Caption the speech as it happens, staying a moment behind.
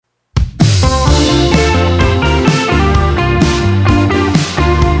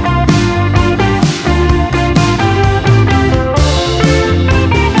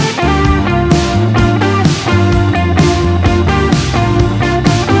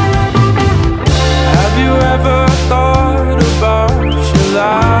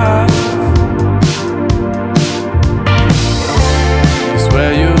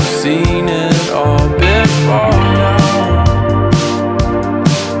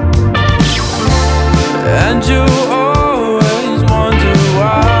Don't you always wonder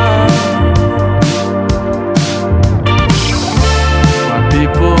why? Why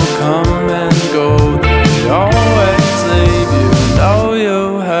people come and go, they always leave you. Know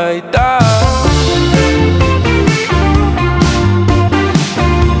you hate that.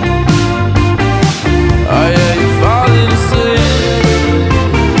 Oh yeah, you're falling asleep.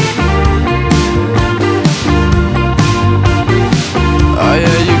 Oh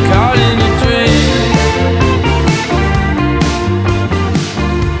yeah, you're caught in a dream.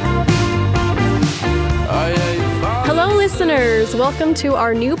 Oh yeah, you're falling. Hello, listeners. Welcome to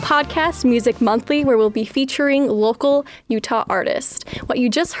our new podcast, Music Monthly, where we'll be featuring local Utah artists. What you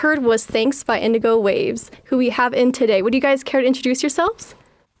just heard was Thanks by Indigo Waves, who we have in today. Would you guys care to introduce yourselves?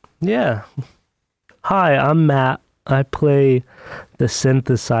 Yeah. Hi, I'm Matt. I play the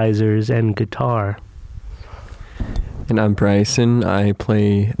synthesizers and guitar. And I'm Bryson. I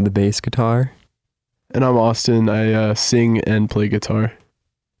play the bass guitar. And I'm Austin. I sing and play guitar.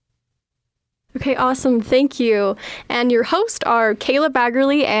 Okay, awesome. Thank you. And your hosts are Kayla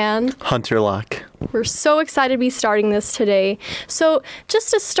Baggerly and Hunter Locke. we're so excited to be starting this today. So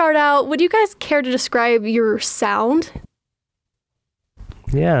just to start out, would you guys care to describe your sound?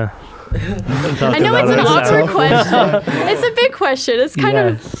 Yeah. I know it's an awkward question. It's a big question. It's kind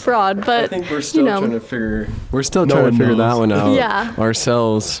of broad, but I think we're still know. trying to figure. We're still No trying one to figure knows. that one out Yeah.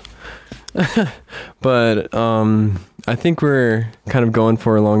 ourselves. But I think we're kind of going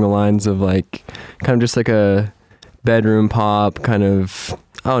for along the lines of like kind of just like a bedroom pop kind of,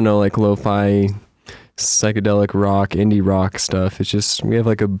 I don't know, like lo-fi psychedelic rock, indie rock stuff. It's just we have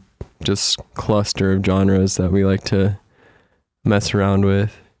like a just cluster of genres that we like to mess around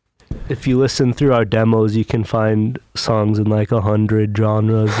with. If you listen through our demos, you can find songs in like 100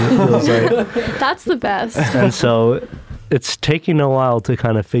 genres, it feels like. That's the best. And so it's taking a while to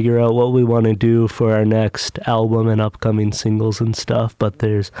kind of figure out what we want to do for our next album and upcoming singles and stuff. But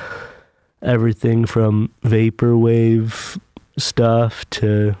there's everything from vaporwave stuff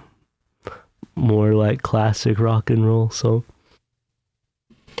to more like classic rock and roll. So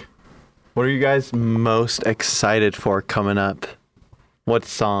What are you guys most excited for coming up? What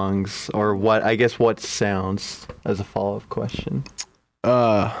songs or what sounds as a follow-up question?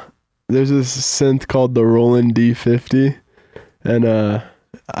 There's this synth called the Roland D50, and I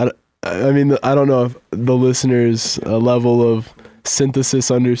mean I don't know if the listeners' level of synthesis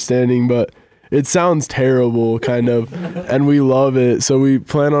understanding, but it sounds terrible, kind of, and we love it. So we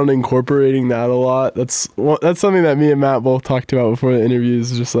plan on incorporating that a lot. That's something that me and Matt both talked about before the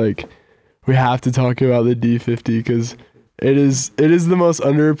interviews. Just like we have to talk about the D50 because it is the most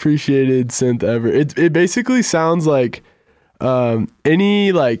underappreciated synth ever. It basically sounds like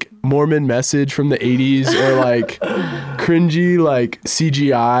any like Mormon Message from the 80s or like cringy like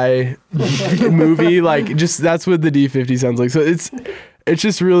CGI movie, like just that's what the D50 sounds like. So it's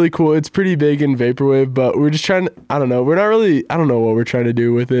just really cool. It's pretty big in vaporwave, but we're just trying to, I don't know what we're trying to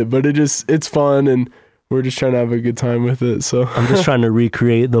do with it, but it's fun and we're just trying to have a good time with it. So I'm just trying to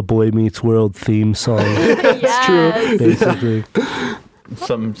recreate the Boy Meets World theme song, It's true. basically.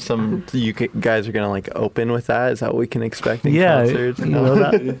 Some you guys are gonna like open with that? Is that what we can expect in Yeah, concerts? you know,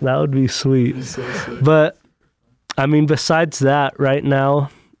 that would be sweet. But I mean, besides that, right now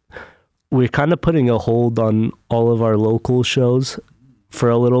we're kind of putting a hold on all of our local shows for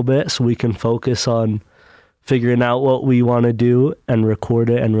a little bit so we can focus on figuring out what we want to do and record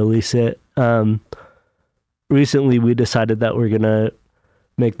it and release it. Recently we decided that we're gonna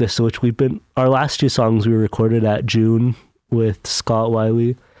make the switch. Our last two songs we recorded at June with Scott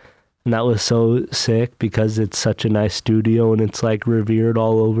Wiley, and that was so sick because it's such a nice studio and it's like revered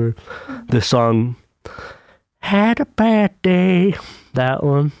all over. The song Had a Bad Day, that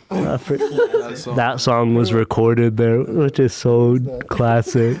one, that song was recorded there, which is so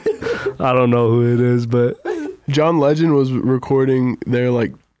classic. I don't know who it is, but John Legend was recording there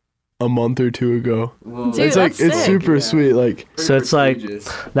like a month or two ago. Dude, It's like that's it's sick. super sweet. Like so it's like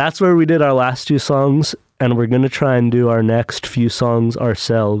that's where we did our last two songs, and we're gonna try and do our next few songs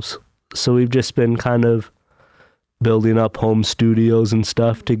ourselves. So we've just been kind of building up home studios and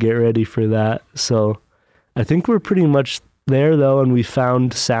stuff to get ready for that. So I think we're pretty much there though, and we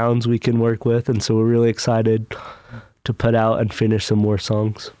found sounds we can work with, and so we're really excited to put out and finish some more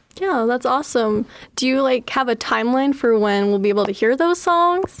songs. Yeah, that's awesome. Do you like have a timeline for when we'll be able to hear those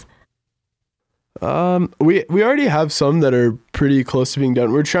songs? we already have some that are pretty close to being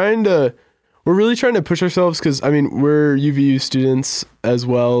done. We're really trying to push ourselves because I mean we're UVU students as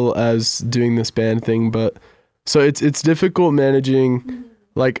well as doing this band thing, but so it's difficult managing.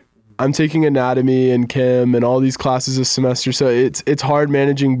 Like I'm taking anatomy and chem and all these classes this semester, so it's hard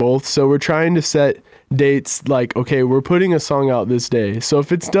managing both. So we're trying to set dates like, okay, we're putting a song out this day. So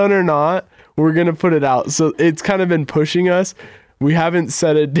if it's done or not, we're going to put it out. So it's kind of been pushing us. We haven't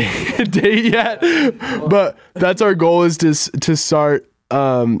set a date yet, but that's our goal, is to start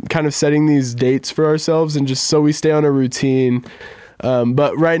kind of setting these dates for ourselves, and just so we stay on a routine.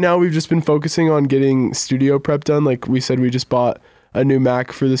 But right now we've just been focusing on getting studio prep done. Like we said, we just bought a new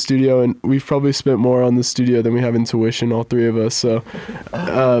Mac for the studio, and we've probably spent more on the studio than we have in tuition, all three of us. So,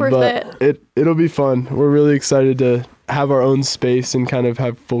 but it'll be fun. We're really excited to have our own space and kind of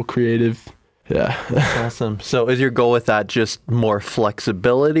have full creative. Yeah. That's awesome. So is your goal with that just more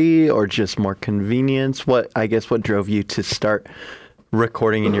flexibility or just more convenience? What drove you to start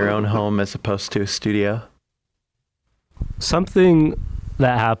recording in your own home as opposed to a studio? Something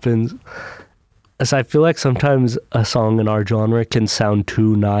that happens is I feel like sometimes a song in our genre can sound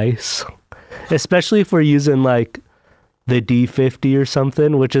too nice, especially if we're using like the D50 or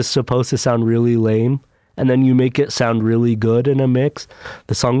something, which is supposed to sound really lame, and then you make it sound really good in a mix.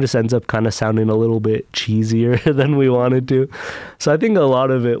 The song just ends up kind of sounding a little bit cheesier than we wanted to. So I think a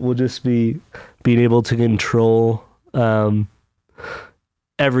lot of it will just be being able to control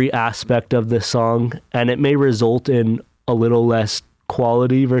every aspect of the song, and it may result in a little less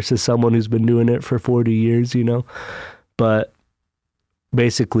quality versus someone who's been doing it for 40 years, you know. But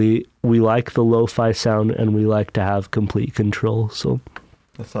basically, we like the lo-fi sound and we like to have complete control. So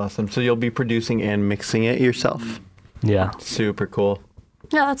that's awesome. So you'll be producing and mixing it yourself? Yeah. Super cool.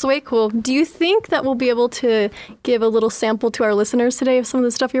 Yeah, that's way cool. Do you think that we'll be able to give a little sample to our listeners today of some of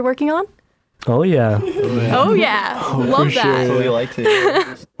the stuff you're working on? Oh yeah. Oh yeah. Love that. That's what we like to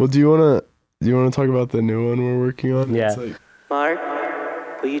do. Well, do you want to talk about the new one we're working on? Yeah.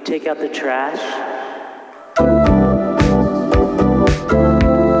 Mark, will you take out the trash?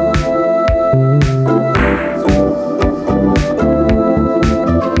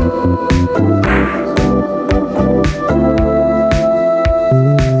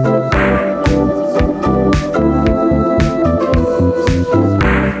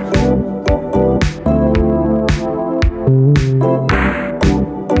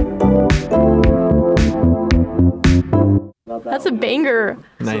 That's a banger.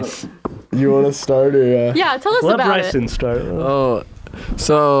 Nice. You want to start or? Yeah, tell us Let about Bryson it. start. Oh,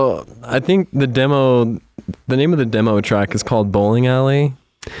 so I think the name of the demo track is called Bowling Alley.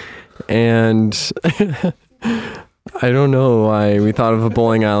 And I don't know why we thought of a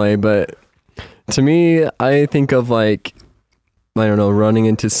bowling alley, but to me, I think of like, I don't know, running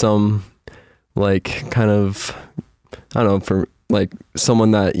into some like kind of, I don't know, for like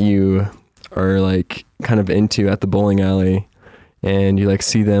someone that you are like kind of into at the bowling alley, and you like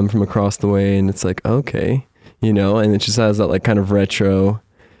see them from across the way, and it's like, okay, you know, and it just has that like kind of retro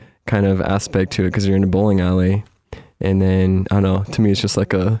kind of aspect to it because you're in a bowling alley. And then, I don't know, to me it's just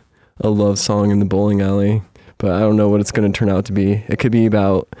like a love song in the bowling alley, but I don't know what it's going to turn out to be. It could be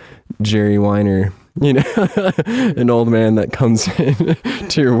about Jerry Weiner, you know, an old man that comes in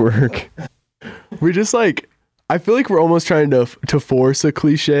to your work. We just like, I feel like we're almost trying to force a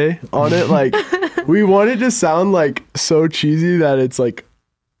cliche on it. Like we want it to sound like so cheesy that it's like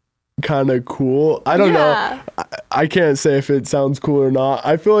kind of cool. I don't know. I can't say if it sounds cool or not.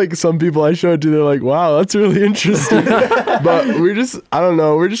 I feel like some people I show it to, they're like, wow, that's really interesting. But I don't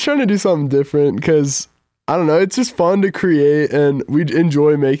know. We're just trying to do something different because, I don't know, it's just fun to create and we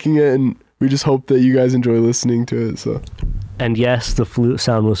enjoy making it, and we just hope that you guys enjoy listening to it. So. And yes, the flute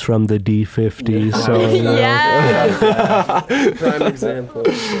sound was from the D50. So Yeah. Prime example.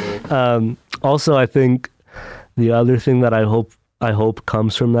 Also, I think the other thing that I hope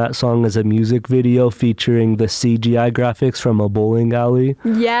comes from that song is a music video featuring the CGI graphics from a bowling alley.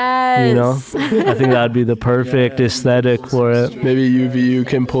 Yes. You know, I think that'd be the perfect aesthetic for it. Maybe UVU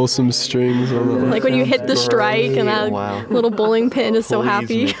can pull some strings on it. Like when you hit the strike and that Wow. little bowling pin is so Please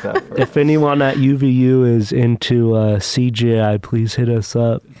happy. make that for us. If anyone at UVU is into CGI, please hit us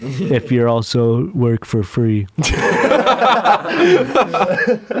up. If you're also work for free.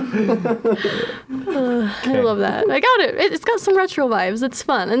 I love that. I got it. It's got some retro vibes. It's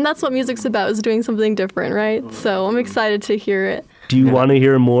fun. And that's what music's about, is doing something different, right? So I'm excited to hear it. Do you want to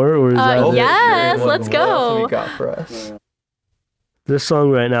hear more, or is that it? Yes, let's What else have go. you got for us? This song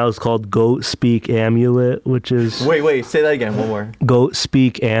right now is called Goat Speak Amulet, which is Wait, say that again. One more. Goat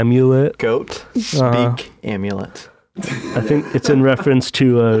Speak Amulet. Goat speak Uh-huh. amulet. I think it's in reference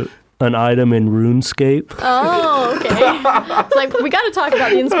to an item in RuneScape. Oh, okay. It's like, we got to talk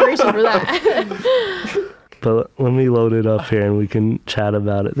about the inspiration for that. But let me load it up here and we can chat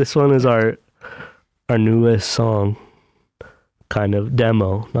about it. This one is our newest song. kind of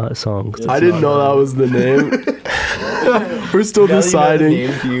demo, not songs. I didn't know that was the name. We're still deciding.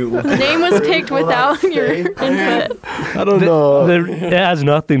 The name was picked without your input. I don't know. It has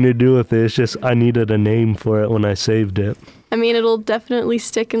nothing to do with it. It's just I needed a name for it when I saved it. I mean, it'll definitely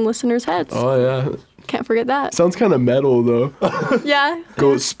stick in listeners' heads. Oh yeah. Can't forget that. Sounds kind of metal though. Yeah.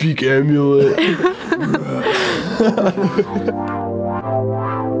 Go speak amulet.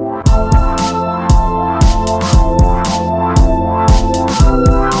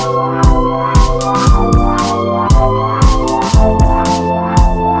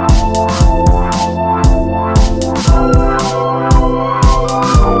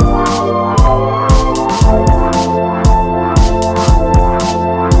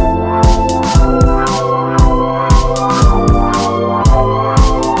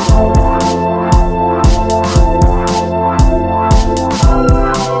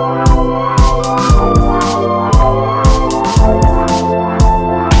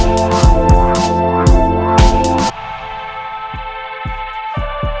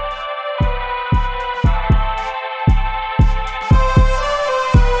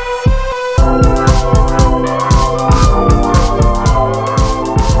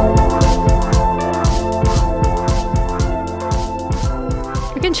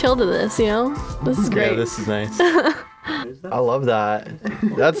 Chill to this, you know? This is great. Yeah, this is nice. I love that.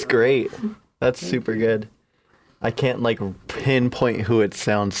 That's great. That's super good. I can't like pinpoint who it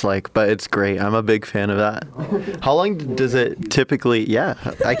sounds like, but it's great. I'm a big fan of that. How long does it typically? Yeah,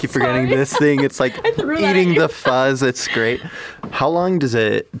 I keep forgetting this thing. It's like eating the fuzz. It's great. How long does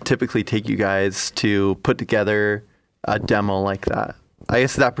it typically take you guys to put together a demo like that? I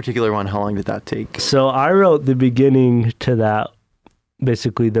guess that particular one, how long did that take? So I wrote the beginning to that,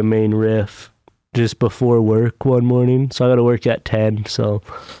 basically the main riff, just before work one morning. So I got to work at 10, so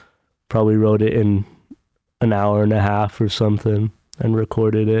probably wrote it in an hour and a half or something and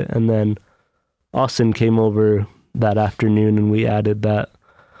recorded it. And then Austin came over that afternoon and we added that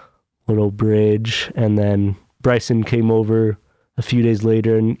little bridge. And then Bryson came over a few days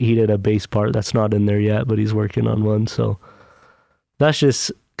later and he did a bass part that's not in there yet, but he's working on one. So that's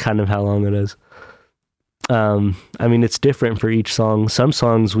just kind of how long it is. I mean, it's different for each song. Some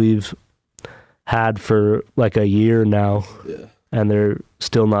songs we've had for like a year now, and they're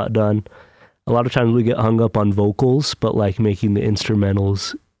still not done. A lot of times we get hung up on vocals, but like making the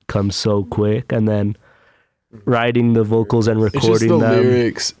instrumentals come so quick, and then writing the vocals and recording it's just the them.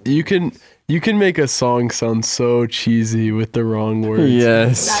 Lyrics. You can make a song sound so cheesy with the wrong words.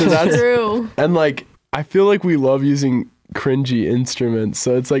 Yes. That's true. And like, I feel like we love using cringy instruments,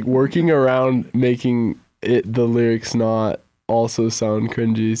 so it's like working around making the lyrics not also sound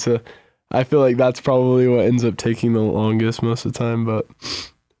cringy. So I feel like that's probably what ends up taking the longest most of the time, but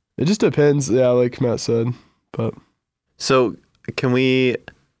it just depends. Yeah, like Matt said. But so I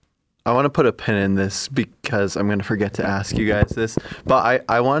want to put a pin in this because I'm going to forget to ask you guys this, but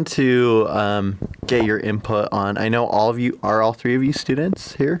I want to get your input on, I know all three of you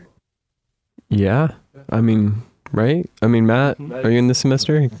students here? Yeah. I mean, right? I mean, Matt, are you in this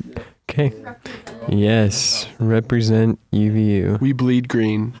semester? Okay. Yes. Represent UVU. we bleed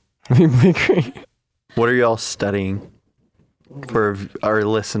green. What are y'all studying for our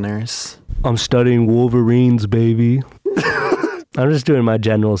listeners? I'm studying Wolverines, baby. I'm just doing my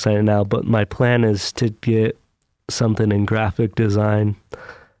general science now, but my plan is to get something in graphic design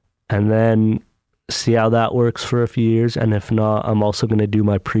and then see how that works for a few years. And if not, I'm also going to do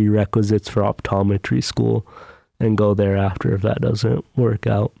my prerequisites for optometry school and go there after if that doesn't work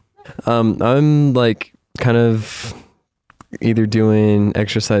out. I'm like kind of either doing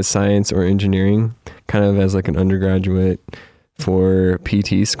exercise science or engineering kind of as like an undergraduate for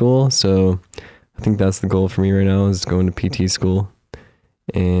PT school. So I think that's the goal for me right now, is going to PT school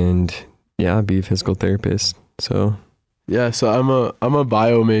and be a physical therapist. So Yeah, so I'm a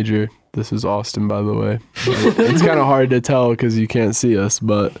bio major. This is Austin, by the way. It's kind of hard to tell because you can't see us,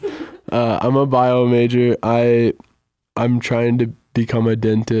 but I'm a bio major. I'm trying to become a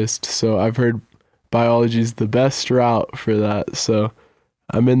dentist, so I've heard biology is the best route for that. So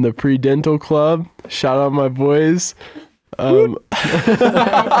I'm in the pre-dental club. Shout out my boys. And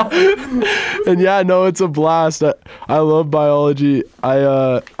yeah, no, it's a blast. I love biology.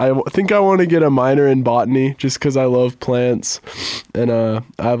 I think I want to get a minor in botany just because I love plants. And I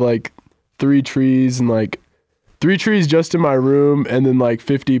have like 3 trees just in my room, and then like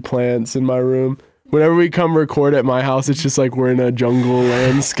 50 plants in my room. Whenever we come record at my house, it's just like we're in a jungle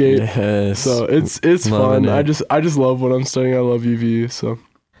landscape. yes. So it's Loving fun. it. I just love what I'm studying. I love UVU. So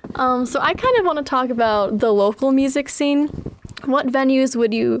So I kind of want to talk about the local music scene. What venues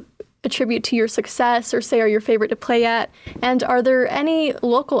would you attribute to your success or say are your favorite to play at? And are there any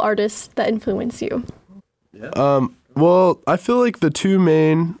local artists that influence you? Well, I feel like the two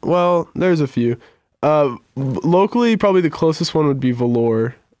main, well, there's a few. Locally, probably the closest one would be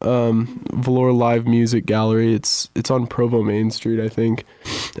Velour. Velour Live Music Gallery. It's on Provo Main Street, I think.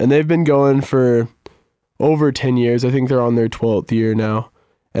 And they've been going for over 10 years. I think they're on their 12th year now.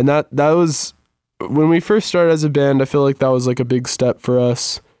 And that was, when we first started as a band, I feel like that was like a big step for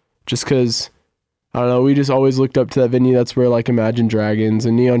us. Just because, I don't know, we just always looked up to that venue. That's where like Imagine Dragons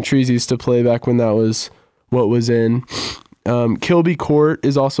and Neon Trees used to play back when that was what was in. Kilby Court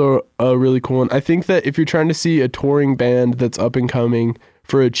is also a really cool one. I think that if you're trying to see a touring band that's up and coming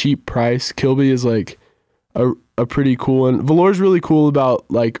for a cheap price, Kilby is like a pretty cool one. Velour's really cool about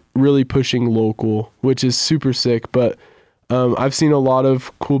like really pushing local, which is super sick. But I've seen a lot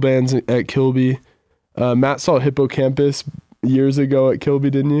of cool bands at Kilby. Matt saw Hippocampus years ago at Kilby,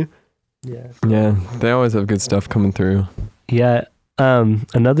 didn't you? Yeah, they always have good stuff coming through. Yeah.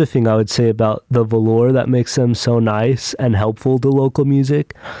 Another thing I would say about the Velour that makes them so nice and helpful to local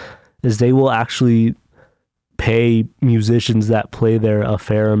music is they will actually pay musicians that play there a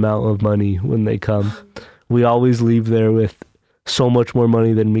fair amount of money when they come. We always leave there with so much more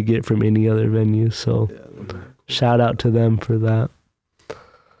money than we get from any other venue. So shout out to them for that.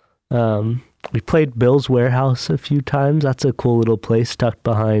 We played Bill's Warehouse a few times. That's a cool little place tucked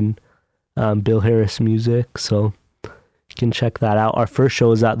behind Bill Harris Music. So you can check that out. Our first show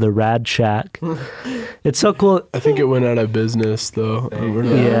was at the Rad Shack. It's so cool. I think it went out of business though.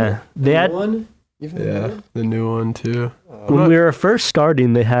 Yeah. They had Yeah, the new one too. when we were first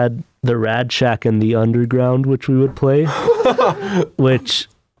starting, they had the Rad Shack and the Underground, which we would play. Which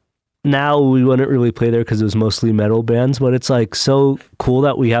now we wouldn't really play there because it was mostly metal bands, but it's like so cool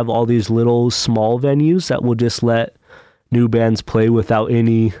that we have all these little small venues that will just let new bands play without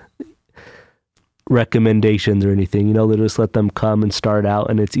any recommendations or anything. You know, they just let them come and start out,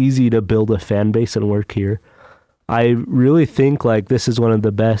 and it's easy to build a fan base and work here. I really think like this is one of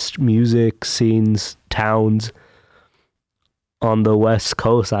the best music scenes, towns on the West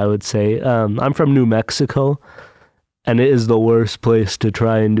Coast, I would say. I'm from New Mexico, and it is the worst place to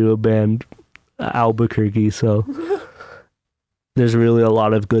try and do a band, Albuquerque. So there's really a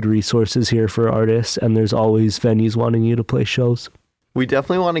lot of good resources here for artists, and there's always venues wanting you to play shows. We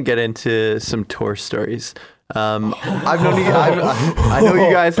definitely want to get into some tour stories. I've known you. I know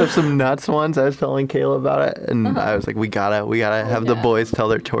you guys have some nuts ones. I was telling Kayla about it, and I was like, we gotta have the boys tell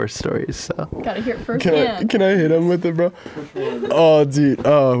their tour stories. So Gotta hear it first. Can I hit him with it, bro? Oh, dude.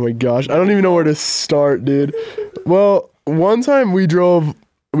 Oh my gosh. I don't even know where to start, dude. Well, one time we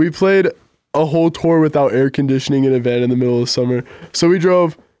played a whole tour without air conditioning in a van in the middle of summer. So we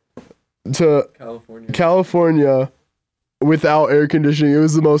drove to California without air conditioning. It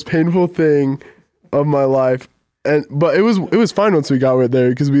was the most painful thing of my life. But it was fine once we got there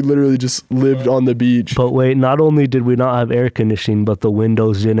because we literally just lived on the beach. But wait, not only did we not have air conditioning, but the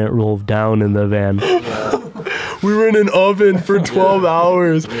windows didn't roll down in the van. We were in an oven for 12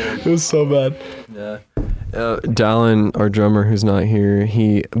 hours. It was so bad. Yeah. Dallin, our drummer who's not here,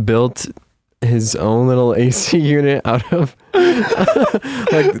 he built his own little AC unit out of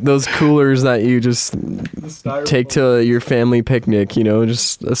like those coolers that you just take to your family picnic, you know,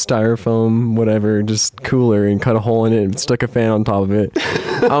 just a styrofoam, whatever, just cooler, and cut a hole in it and stuck a fan on top of it.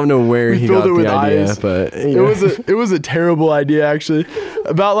 I don't know where he got the idea, but you know. It was a terrible idea actually.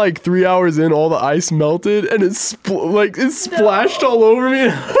 About like 3 hours in, all the ice melted and it splashed all over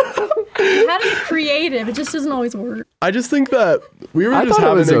me. You had to be creative. It just doesn't always work. I just think that we were just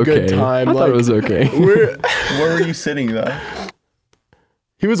having a good time. I thought it was okay. where were you sitting though?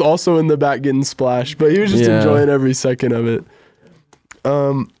 He was also in the back getting splashed, but he was just enjoying every second of it.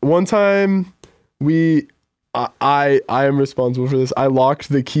 One time I am responsible for this. I locked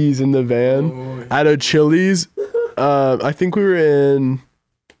the keys in the van at a Chili's. I think we were in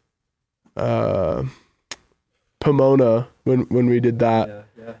Pomona when we did that.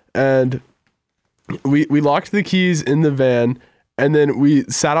 And we locked the keys in the van, and then we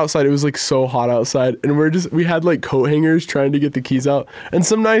sat outside. It was like so hot outside, and we had like coat hangers trying to get the keys out, and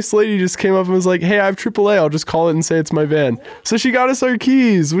some nice lady just came up and was like, hey, I have AAA, I'll just call it and say it's my van. So she got us our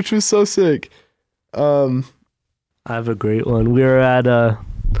keys, which was so sick. I have a great one. We were at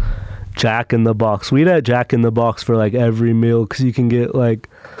Jack in the Box. We eat at Jack in the Box for like every meal because you can get like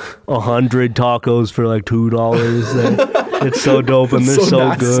 100 tacos for like $2. It's so dope and they're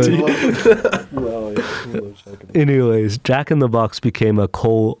so good. Anyways, Jack in the Box became a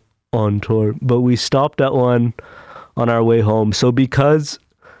cult on tour, but we stopped at one on our way home. So because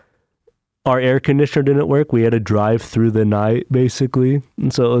our air conditioner didn't work. We had to drive through the night basically.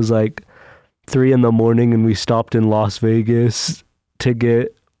 And so it was like 3 a.m. and we stopped in Las Vegas to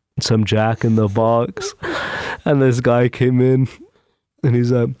get some Jack in the Box. And this guy came in and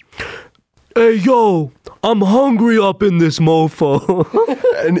he's like, "Hey, yo, I'm hungry up in this mofo."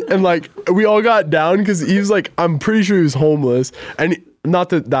 and like we all got down because he was like, I'm pretty sure he was homeless, and not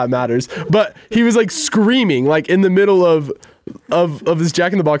that matters, but he was like screaming like in the middle of this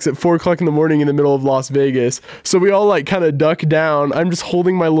Jack in the Box at 4:00 in the morning in the middle of Las Vegas. So we all like kind of duck down. I'm just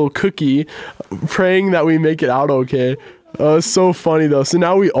holding my little cookie, praying that we make it out okay. It's so funny though. So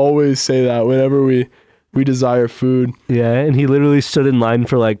now we always say that whenever we desire food. Yeah, and he literally stood in line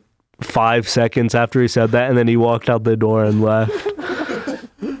for like 5 seconds after he said that, and then he walked out the door and left.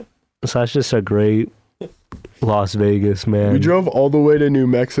 So that's just a great Las Vegas, man. We drove all the way to New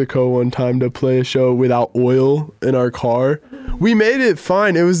Mexico one time to play a show without oil in our car. We made it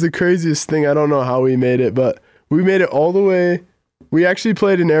fine. It was the craziest thing. I don't know how we made it, but we made it all the way. We actually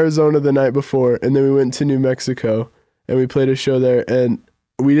played in Arizona the night before, and then we went to New Mexico, and we played a show there, and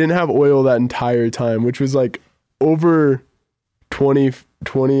we didn't have oil that entire time, which was like over 20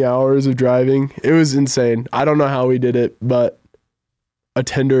 hours of driving. It was insane. I don't know how we did it, but a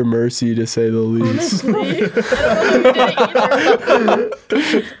tender mercy to say the least. Honestly, I don't know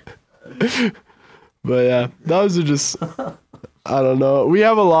if you did it either. But yeah, those are just, I don't know. We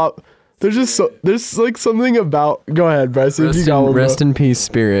have a lot. There's like something about, go ahead, Bryce, if you got one. Rest in peace,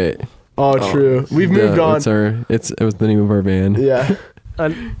 Spirit. Oh, true. We've moved on. It was the name of our band. Yeah.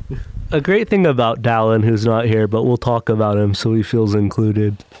 A great thing about Dallin, who's not here, but we'll talk about him so he feels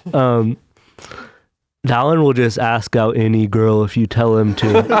included. Dallin will just ask out any girl if you tell him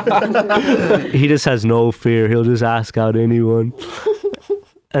to. He just has no fear. He'll just ask out anyone.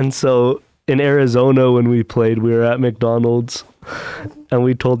 And so in Arizona, when we played, we were at McDonald's, and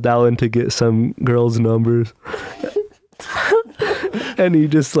we told Dallin to get some girls' numbers. And he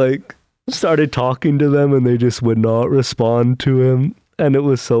just like started talking to them, and they just would not respond to him. And it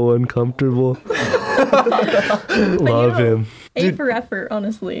was so uncomfortable. Love him. A for effort,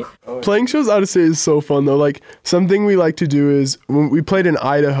 honestly. Playing shows out of state is so fun though. Like something we like to do is when we played in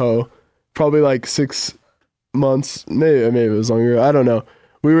Idaho, probably like 6 months, maybe it was longer. I don't know.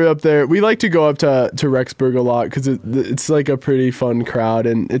 We were up there. We like to go up to Rexburg a lot because it's like a pretty fun crowd,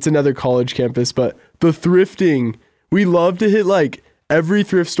 and it's another college campus. But the thrifting, we love to hit like every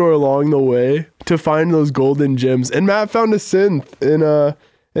thrift store along the way to find those golden gems. And Matt found a synth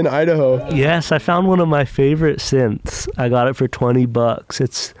in Idaho. Yes, I found one of my favorite synths. I got it for $20.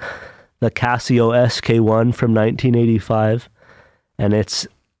 It's the Casio SK1 from 1985, and it's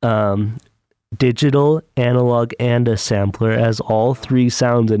digital, analog, and a sampler. It has all 3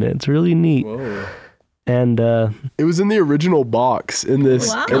 sounds in it. It's really neat. Whoa. And it was in the original box in this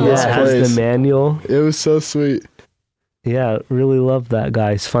Wow. in this it place. has the manual. It was so sweet. Yeah, really love that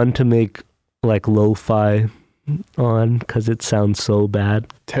guy. It's fun to make like lo-fi on because it sounds so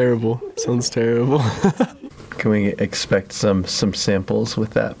bad. Terrible. Sounds terrible. Can we expect some samples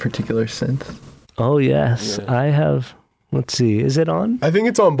with that particular synth? Oh yes, Yeah. I have. Let's see, is it on? I think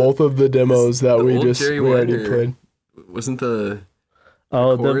it's on both of the demos that The we old Jerry already Weiner. played. Wasn't the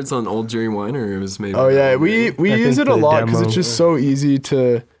Oh, chords on old Jerry Weiner? It was maybe. Oh yeah, we I use think it a the lot because demo- it's just so easy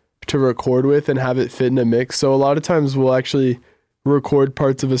to record with and have it fit in a mix. So a lot of times we'll actually record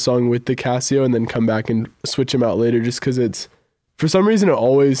parts of a song with the Casio and then come back and switch them out later, just because it's, for some reason, it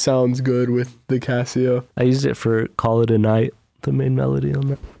always sounds good with the Casio. I used it for Call It a Night, the main melody on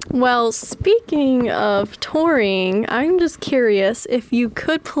that. Well, speaking of touring, I'm just curious, if you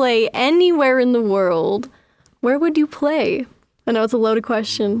could play anywhere in the world, where would you play? I know it's a loaded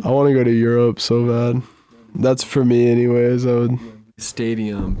question. I want to go to Europe so bad. That's for me anyways. I would.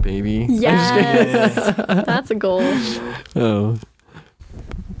 Stadium, baby. Yes, that's a goal. Oh.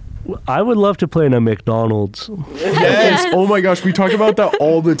 I would love to play in a McDonald's. Yes. Oh my gosh, we talk about that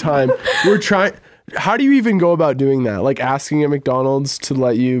all the time. We're trying. How do you even go about doing that? Like asking at McDonald's to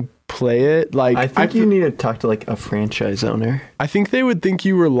let you play it? Like I think you need to talk to like a franchise owner. I think they would think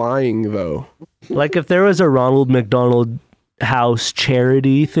you were lying though. Like if there was a Ronald McDonald House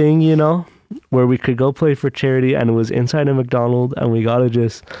charity thing, you know, where we could go play for charity and it was inside a McDonald's and we got to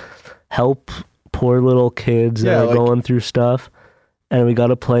just help poor little kids Yeah, that are like- going through stuff, and we got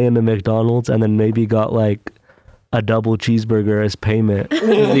to play in the McDonald's and then maybe got like a double cheeseburger as payment.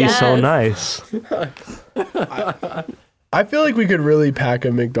 It'd be so Yes. nice. I feel like we could really pack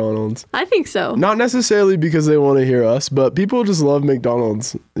a McDonald's. I think so. Not necessarily because they want to hear us, but people just love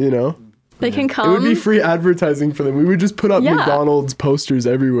McDonald's, you know? They can It come. would be free advertising for them. We would just put up Yeah. McDonald's posters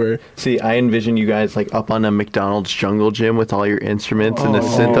everywhere. See, I envision you guys like up on a McDonald's jungle gym with all your instruments and a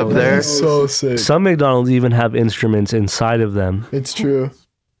synth up there. That's so sick. Some McDonald's even have instruments inside of them. It's true.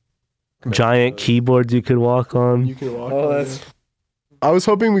 Giant keyboards you could walk on. You can walk. I was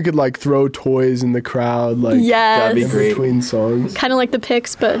hoping we could like throw toys in the crowd, like yes. that'd be in great. between songs. Kind of like the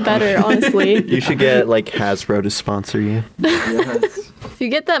Picks, but better, honestly. You should get like Hasbro to sponsor you. If you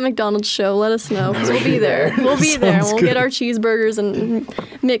get that McDonald's show, let us know, 'cause we'll be there. We'll be there. Sounds We'll get our cheeseburgers and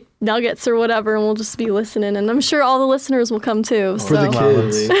McNuggets or whatever, and we'll just be listening. And I'm sure all the listeners will come too. For the So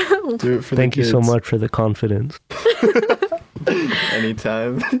kids. Do it for Thank the you kids. so much for the confidence.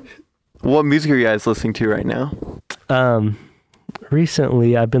 Anytime. What music are you guys listening to right now?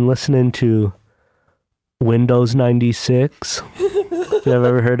 Recently I've been listening to Windows 96. If you've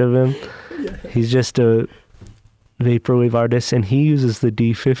ever heard of him. He's just a vaporwave artist, and he uses the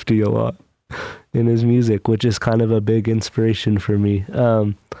D50 a lot in his music, which is kind of a big inspiration for me.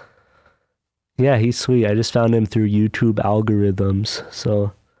 Yeah, he's sweet. I just found him through YouTube algorithms.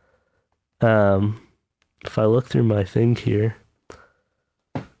 So if I look through my thing here,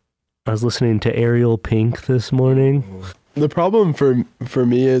 I was listening to Ariel Pink this morning. The problem for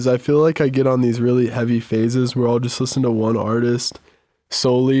me is I feel like I get on these really heavy phases where I'll just listen to one artist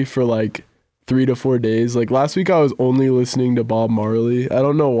solely for like 3 to 4 days. Like last week I was only listening to Bob Marley. I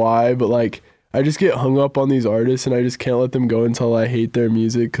don't know why, but like I just get hung up on these artists and I just can't let them go until I hate their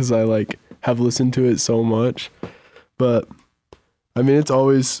music because I like have listened to it so much. But I mean, it's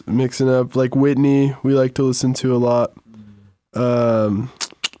always mixing up. Like Whitney, we like to listen to a lot.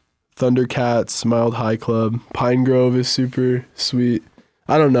 Thundercats, Mild High Club, Pine Grove is super sweet.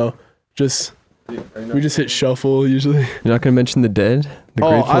 I don't know, we just hit shuffle usually. You're not gonna mention the Dead? The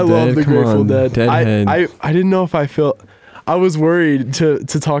Grateful I Dead? love the Come Grateful on, Dead. Deadhead. I didn't know if I was worried to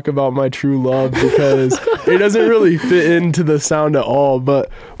talk about My True Love because it doesn't really fit into the sound at all. But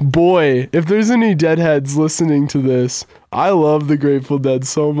boy, if there's any Deadheads listening to this, I love the Grateful Dead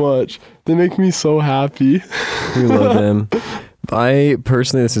so much. They make me so happy. We love them. I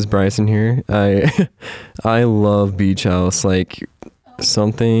personally, this is Bryson here. I love Beach House. Like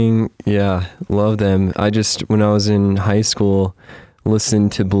something, yeah, love them. I just, when I was in high school,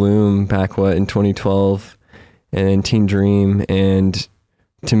 listened to Bloom back in 2012 and Teen Dream, and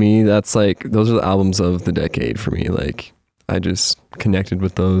to me that's like, those are the albums of the decade for me. Like I just connected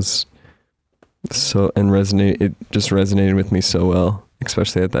with those so, and it just resonated with me so well,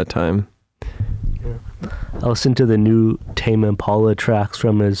 especially at that time. I listen to the new Tame Impala tracks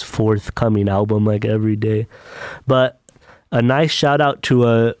from his forthcoming album like every day. But a nice shout out to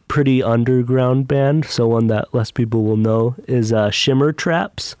a pretty underground band, so one that less people will know, is Shimmer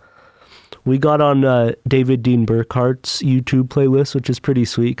Traps. We got on David Dean Burkhart's YouTube playlist, which is pretty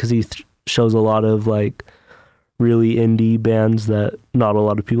sweet because he shows a lot of like really indie bands that not a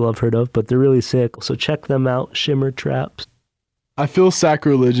lot of people have heard of, but they're really sick. So check them out, Shimmer Traps. I feel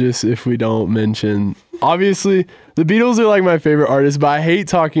sacrilegious if we don't mention, obviously, the Beatles are like my favorite artists, but I hate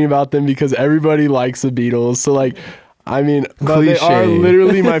talking about them because everybody likes the Beatles. So like, I mean, but they are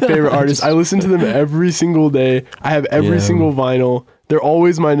literally my favorite artists. I listen to them every single day. I have every single vinyl. They're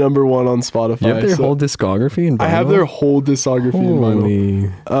always my number one on Spotify. You have their whole discography in vinyl? I have their whole discography in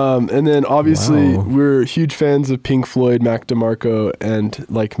vinyl. And then obviously we're huge fans of Pink Floyd, Mac DeMarco, and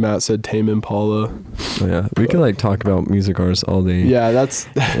like Matt said, Tame Impala. Oh, yeah, we could like talk about music artists all day. Yeah, that's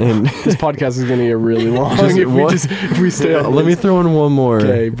And this podcast is gonna get really long if we stay on Let me throw in one more.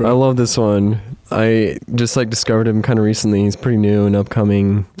 Okay, bro. I love this one. I just like discovered him kind of recently. He's pretty new and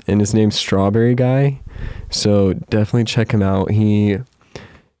upcoming, and his name's Strawberry Guy. So definitely check him out. He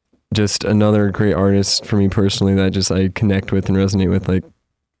just another great artist for me personally that just I connect with and resonate with like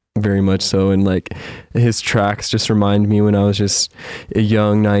very much so. And like his tracks just remind me when I was just a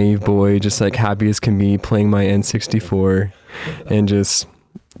young naive boy, just like happy as can be, playing my N64 and just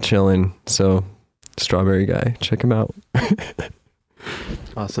chilling. So Strawberry Guy, check him out.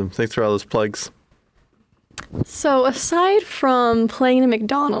 Awesome. Thanks for all those plugs. So aside from playing at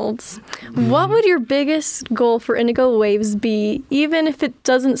McDonald's, what would your biggest goal for Indigo Waves be, even if it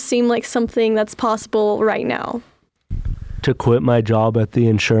doesn't seem like something that's possible right now? To quit my job at the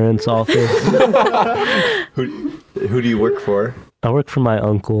insurance office. Who do you work for? I work for my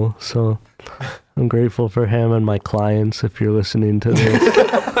uncle, so I'm grateful for him and my clients if you're listening to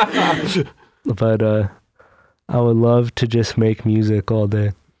this. But I would love to just make music all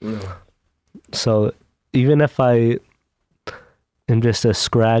day. So even if I am just a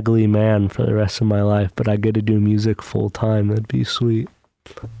scraggly man for the rest of my life, but I get to do music full time, that'd be sweet.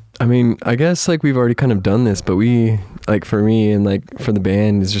 I mean, I guess like we've already kind of done this, but we, like for me and like for the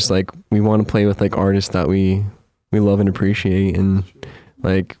band, is just like we want to play with like artists that we love and appreciate, and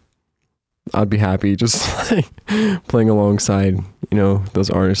like I'd be happy just like playing alongside, you know, those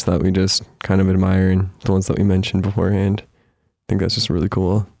artists that we just kind of admire and the ones that we mentioned beforehand. I think that's just really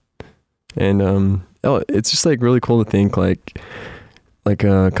cool. And it's just like really cool to think like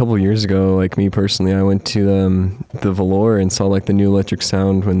a couple of years ago, like me personally, I went to the Velour and saw like the new Electric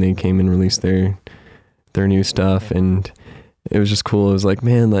Sound when they came and released their new stuff, and it was just cool. It was like,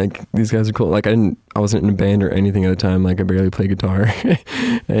 man, like these guys are cool. Like I wasn't in a band or anything at the time. Like I barely play guitar,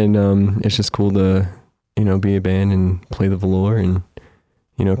 and it's just cool to, you know, be a band and play the Velour and,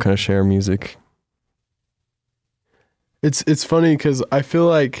 you know, kind of share music. It's funny because I feel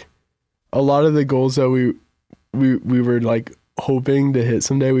like a lot of the goals that we were like hoping to hit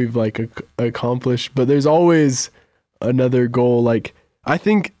someday, we've like accomplished, but there's always another goal. Like I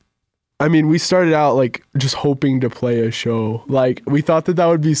mean, we started out like just hoping to play a show. Like we thought that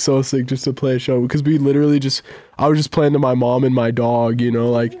would be so sick just to play a show, because we literally I was just playing to my mom and my dog, you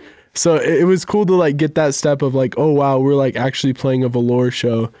know, like, so it was cool to like get that step of like, oh wow, we're like actually playing a Velour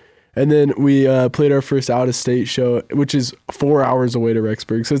show. And then we played our first out-of-state show, which is 4 hours away to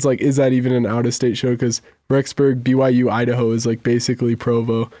Rexburg. So it's like, is that even an out-of-state show? Because Rexburg, BYU, Idaho is like basically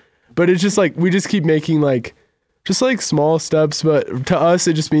Provo. But it's just like, we just keep making like, just like small steps. But to us,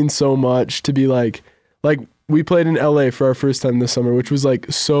 it just means so much to be like we played in LA for our first time this summer, which was like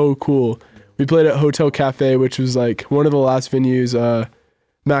so cool. We played at Hotel Cafe, which was like one of the last venues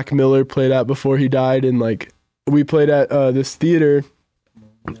Mac Miller played at before he died. And like, we played at this theater,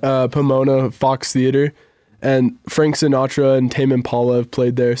 Pomona Fox Theater, and Frank Sinatra and Tame Impala have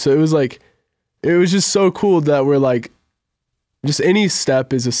played there. So it was just so cool that we're like, just any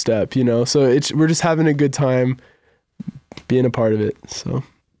step is a step, you know? So we're just having a good time being a part of it. So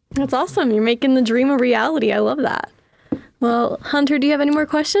That's awesome. You're making the dream a reality. I love that. Well, Hunter, do you have any more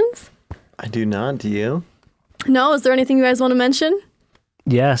questions? I do not. Do you? No. Is there anything you guys want to mention?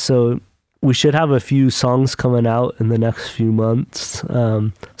 Yeah, so we should have a few songs coming out in the next few months.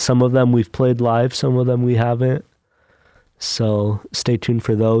 Some of them we've played live, some of them we haven't. So stay tuned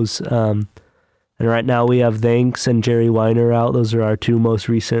for those. And right now we have Thanks and Jerry Weiner out. Those are our two most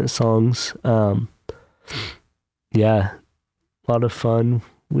recent songs. Yeah, a lot of fun.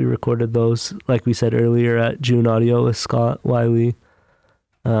 We recorded those, like we said earlier, at June Audio with Scott Wiley.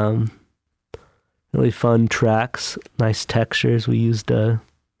 Really fun tracks, nice textures. We used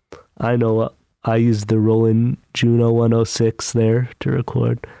I used the Roland Juno 106 there to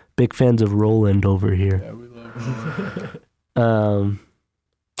record. Big fans of Roland over here. yeah, we love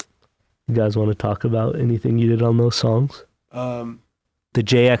You guys want to talk about anything you did on those songs? it. The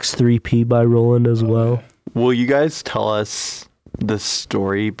JX3P by Roland as well. Will you guys tell us the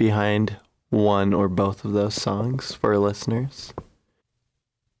story behind one or both of those songs for our listeners?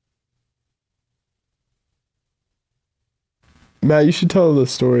 Matt, you should tell the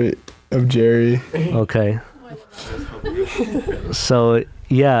story of Jerry. Okay. So,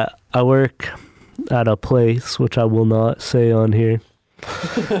 yeah, I work at a place, which I will not say on here.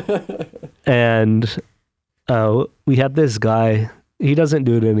 And we had this guy. He doesn't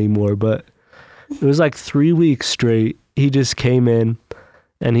do it anymore, but it was like 3 weeks straight. He just came in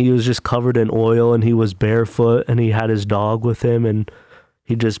and he was just covered in oil and he was barefoot and he had his dog with him and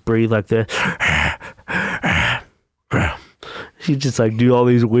he just breathed like this. He just like do all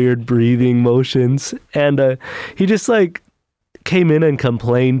these weird breathing motions. And he just like came in and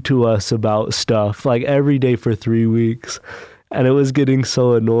complained to us about stuff like every day for 3 weeks. And it was getting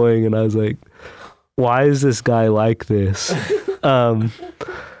so annoying. And I was like, why is this guy like this?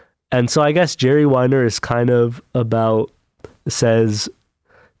 And so I guess Jerry Weiner is kind of says,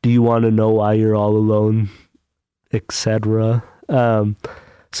 do you want to know why you're all alone, etc. So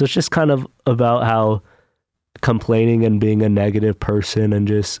it's just kind of about how complaining and being a negative person and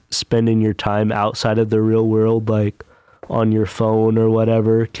just spending your time outside of the real world, like on your phone or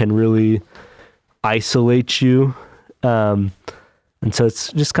whatever, can really isolate you. And so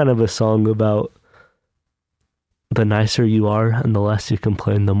it's just kind of a song about the nicer you are and the less you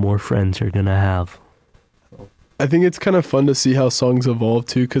complain, the more friends you're going to have. I think it's kind of fun to see how songs evolve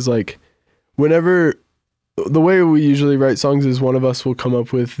too, because like whenever the way we usually write songs is one of us will come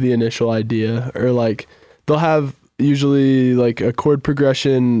up with the initial idea, or like they'll have usually like a chord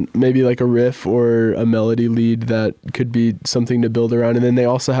progression, maybe like a riff or a melody lead that could be something to build around, and then they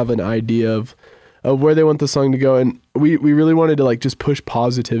also have an idea of where they want the song to go. And we really wanted to like just push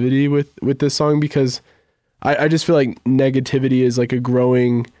positivity with this song, because I just feel like negativity is like a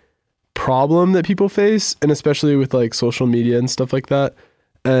growing problem that people face, and especially with like social media and stuff like that.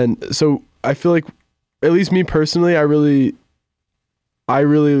 And so I feel like, at least me personally, I really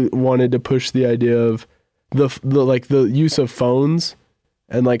wanted to push the idea of the use of phones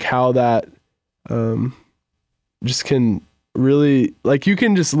and like how that just can really, like, you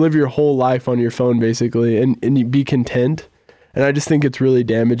can just live your whole life on your phone basically and you be content. And I just think it's really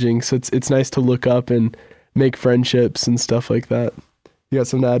damaging. So it's nice to look up and make friendships and stuff like that. You got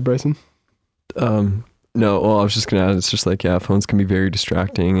something to add, Bryson? No, well, I was just gonna add, it's just like, yeah, phones can be very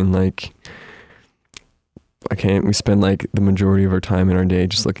distracting, and like, we spend like the majority of our time in our day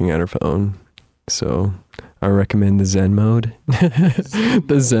just looking at our phone. So I recommend the Zen mode.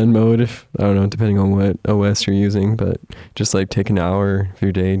 The Zen mode, if, I don't know, depending on what OS you're using, but just like take an hour of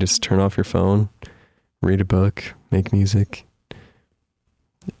your day, just turn off your phone, read a book, make music.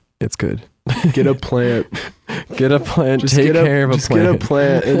 It's good. Get a plant. Get a plant. Just take care of a plant. Get a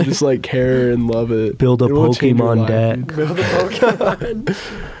plant and just like care and love it. Build a It will change your Pokemon life. deck. Build a Pokemon.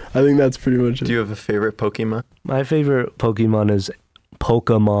 I think that's pretty much it. Do you have a favorite Pokemon? My favorite Pokemon is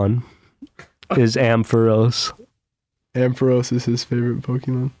Ampharos. Ampharos is his favorite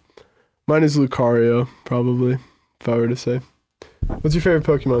Pokemon. Mine is Lucario, probably, if I were to say. What's your favorite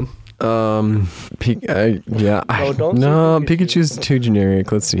Pokemon? Don't say Pikachu's too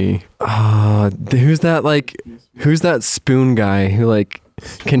generic. Let's see. Who's that spoon guy who like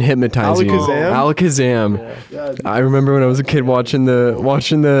can hypnotize Alakazam? you? Alakazam. Yeah. I remember when I was a kid watching the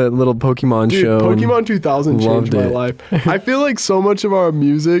little Pokemon Dude, show. Pokemon 2000 changed my life. I feel like so much of our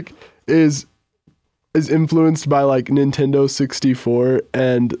music is influenced by like Nintendo 64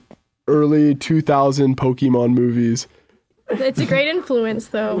 and early 2000 Pokemon movies. It's a great influence,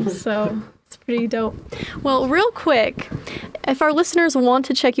 though, so it's pretty dope. Well, real quick, if our listeners want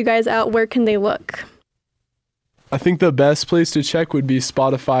to check you guys out, where can they look? I think the best place to check would be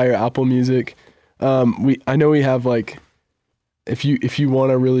Spotify or Apple Music. I know we have like, if you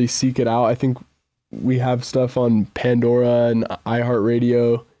want to really seek it out, I think we have stuff on Pandora and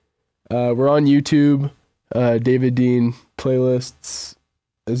iHeartRadio. We're on YouTube, David Dean playlists.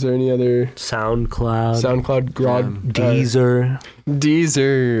 Is there any other? SoundCloud,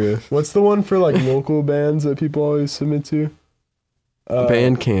 Deezer. What's the one for like local bands that people always submit to?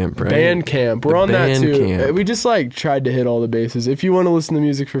 Bandcamp, right? Bandcamp. We're on that too. Bandcamp. We just like tried to hit all the bases. If you want to listen to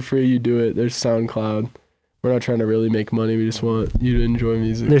music for free, you do it. There's SoundCloud. We're not trying to really make money. We just want you to enjoy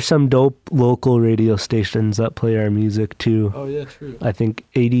music. There's some dope local radio stations that play our music too. Oh yeah, true. I think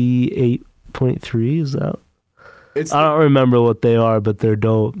 88.3 is that. I don't remember what they are, but they're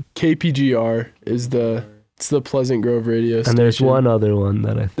dope. KPGR is the Pleasant Grove radio station. And there's one other one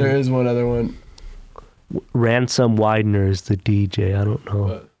that I think. There is one other one. Ransom Widener is the DJ. I don't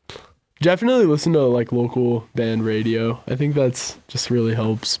know. Definitely listen to like local band radio. I think that's just really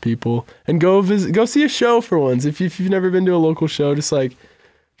helps people. And go see a show for once. If you've never been to a local show, just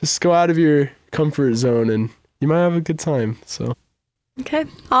go out of your comfort zone and you might have a good time. So. Okay,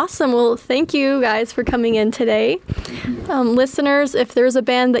 awesome. Well, thank you guys for coming in today. Listeners, if there's a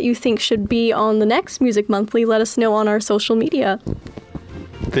band that you think should be on the next Music Monthly, let us know on our social media.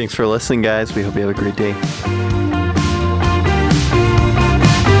 Thanks for listening, guys. We hope you have a great day.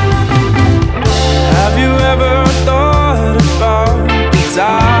 Have you ever thought about the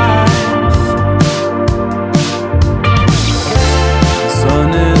times the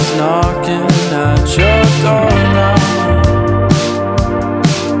sun is knocking at your door now,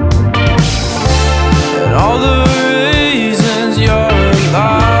 and all the